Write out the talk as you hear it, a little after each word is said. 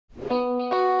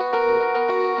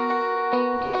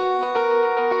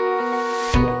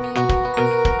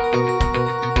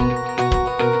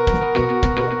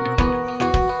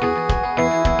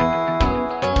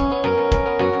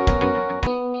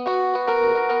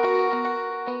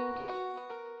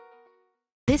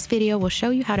This video will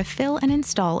show you how to fill and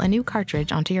install a new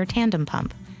cartridge onto your tandem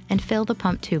pump and fill the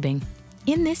pump tubing.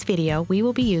 In this video, we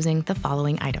will be using the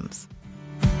following items.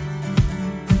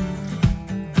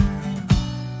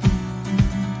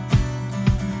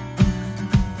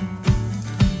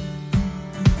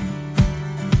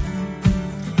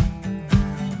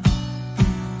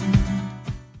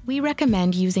 We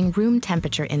recommend using room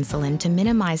temperature insulin to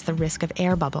minimize the risk of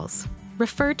air bubbles.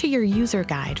 Refer to your user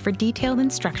guide for detailed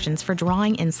instructions for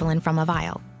drawing insulin from a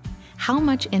vial. How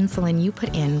much insulin you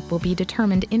put in will be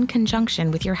determined in conjunction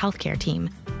with your healthcare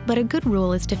team, but a good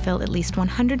rule is to fill at least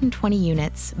 120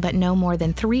 units, but no more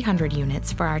than 300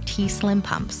 units for our T-Slim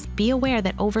pumps. Be aware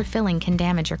that overfilling can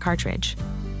damage your cartridge.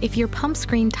 If your pump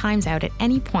screen times out at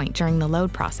any point during the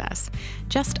load process,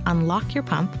 just unlock your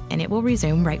pump and it will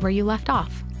resume right where you left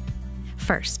off.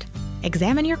 First,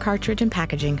 examine your cartridge and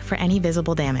packaging for any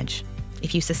visible damage.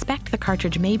 If you suspect the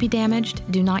cartridge may be damaged,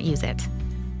 do not use it.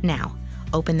 Now,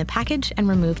 open the package and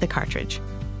remove the cartridge.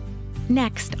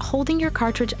 Next, holding your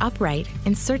cartridge upright,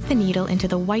 insert the needle into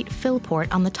the white fill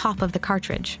port on the top of the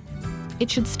cartridge. It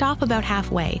should stop about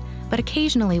halfway, but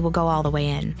occasionally will go all the way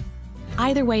in.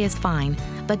 Either way is fine,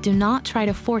 but do not try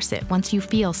to force it once you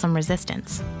feel some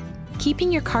resistance.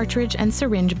 Keeping your cartridge and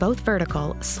syringe both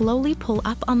vertical, slowly pull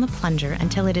up on the plunger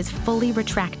until it is fully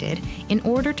retracted in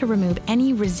order to remove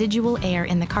any residual air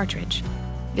in the cartridge.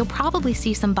 You'll probably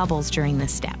see some bubbles during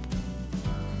this step.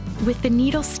 With the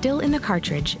needle still in the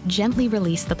cartridge, gently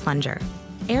release the plunger.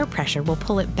 Air pressure will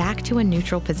pull it back to a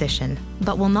neutral position,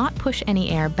 but will not push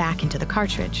any air back into the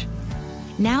cartridge.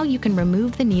 Now you can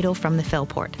remove the needle from the fill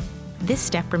port. This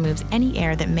step removes any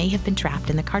air that may have been trapped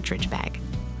in the cartridge bag.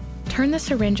 Turn the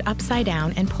syringe upside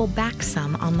down and pull back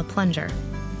some on the plunger.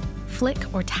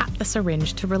 Flick or tap the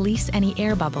syringe to release any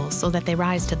air bubbles so that they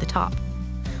rise to the top.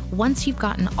 Once you've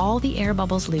gotten all the air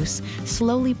bubbles loose,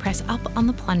 slowly press up on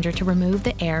the plunger to remove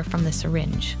the air from the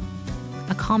syringe.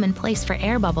 A common place for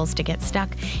air bubbles to get stuck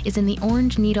is in the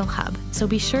orange needle hub, so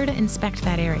be sure to inspect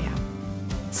that area.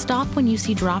 Stop when you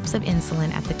see drops of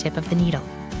insulin at the tip of the needle.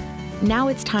 Now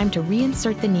it's time to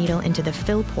reinsert the needle into the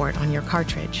fill port on your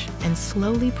cartridge and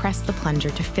slowly press the plunger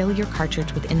to fill your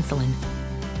cartridge with insulin.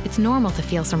 It's normal to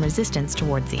feel some resistance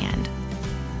towards the end.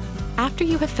 After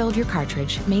you have filled your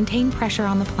cartridge, maintain pressure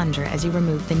on the plunger as you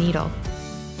remove the needle.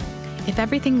 If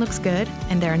everything looks good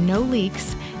and there are no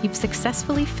leaks, you've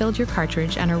successfully filled your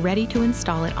cartridge and are ready to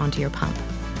install it onto your pump.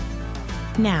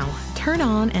 Now, turn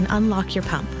on and unlock your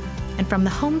pump, and from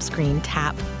the home screen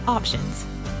tap Options,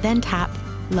 then tap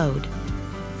Load.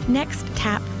 Next,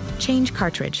 tap Change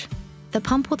Cartridge. The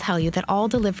pump will tell you that all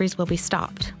deliveries will be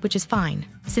stopped, which is fine,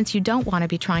 since you don't want to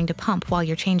be trying to pump while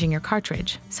you're changing your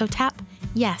cartridge, so tap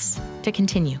Yes to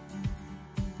continue.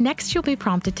 Next, you'll be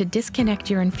prompted to disconnect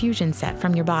your infusion set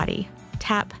from your body.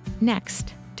 Tap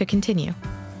Next to continue.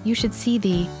 You should see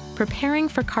the Preparing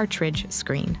for Cartridge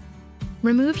screen.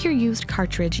 Remove your used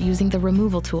cartridge using the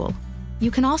removal tool. You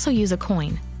can also use a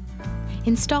coin.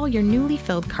 Install your newly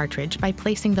filled cartridge by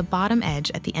placing the bottom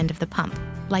edge at the end of the pump,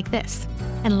 like this,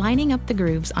 and lining up the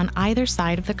grooves on either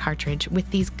side of the cartridge with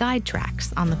these guide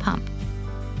tracks on the pump.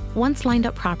 Once lined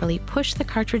up properly, push the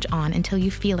cartridge on until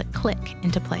you feel it click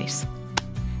into place.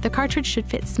 The cartridge should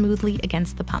fit smoothly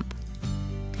against the pump.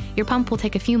 Your pump will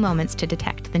take a few moments to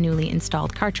detect the newly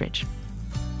installed cartridge.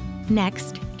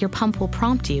 Next, your pump will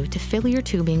prompt you to fill your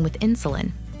tubing with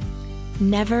insulin.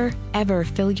 Never, ever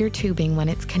fill your tubing when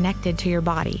it's connected to your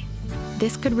body.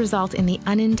 This could result in the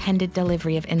unintended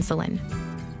delivery of insulin.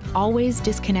 Always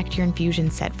disconnect your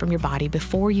infusion set from your body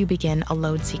before you begin a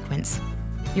load sequence.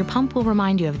 Your pump will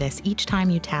remind you of this each time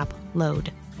you tap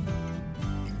Load.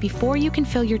 Before you can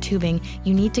fill your tubing,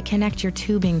 you need to connect your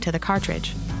tubing to the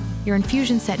cartridge. Your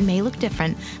infusion set may look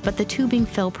different, but the tubing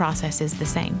fill process is the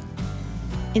same.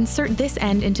 Insert this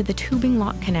end into the tubing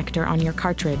lock connector on your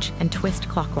cartridge and twist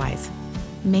clockwise.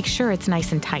 Make sure it's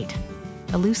nice and tight.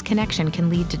 A loose connection can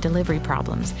lead to delivery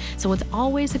problems, so it's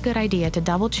always a good idea to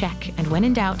double check and when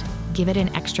in doubt, give it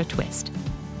an extra twist.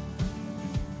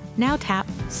 Now tap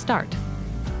Start.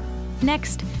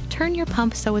 Next, turn your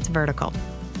pump so it's vertical.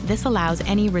 This allows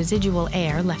any residual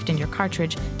air left in your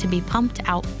cartridge to be pumped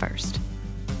out first.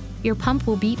 Your pump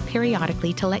will beep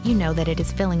periodically to let you know that it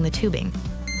is filling the tubing.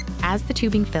 As the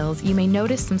tubing fills, you may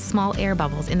notice some small air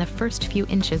bubbles in the first few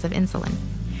inches of insulin.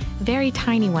 Very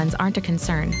tiny ones aren't a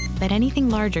concern, but anything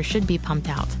larger should be pumped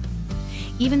out.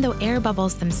 Even though air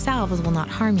bubbles themselves will not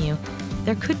harm you,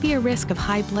 there could be a risk of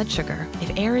high blood sugar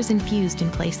if air is infused in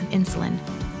place of insulin.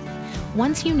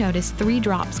 Once you notice 3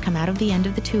 drops come out of the end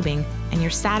of the tubing and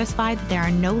you're satisfied that there are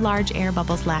no large air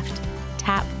bubbles left,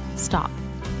 tap Stop.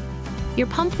 Your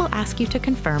pump will ask you to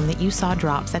confirm that you saw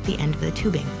drops at the end of the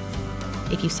tubing.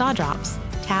 If you saw drops,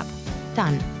 tap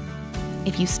Done.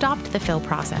 If you stopped the fill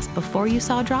process before you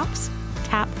saw drops,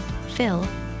 tap Fill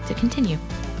to continue.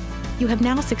 You have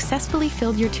now successfully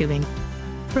filled your tubing.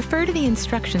 Refer to the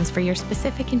instructions for your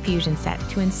specific infusion set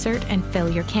to insert and fill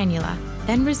your cannula,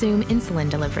 then resume insulin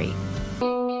delivery.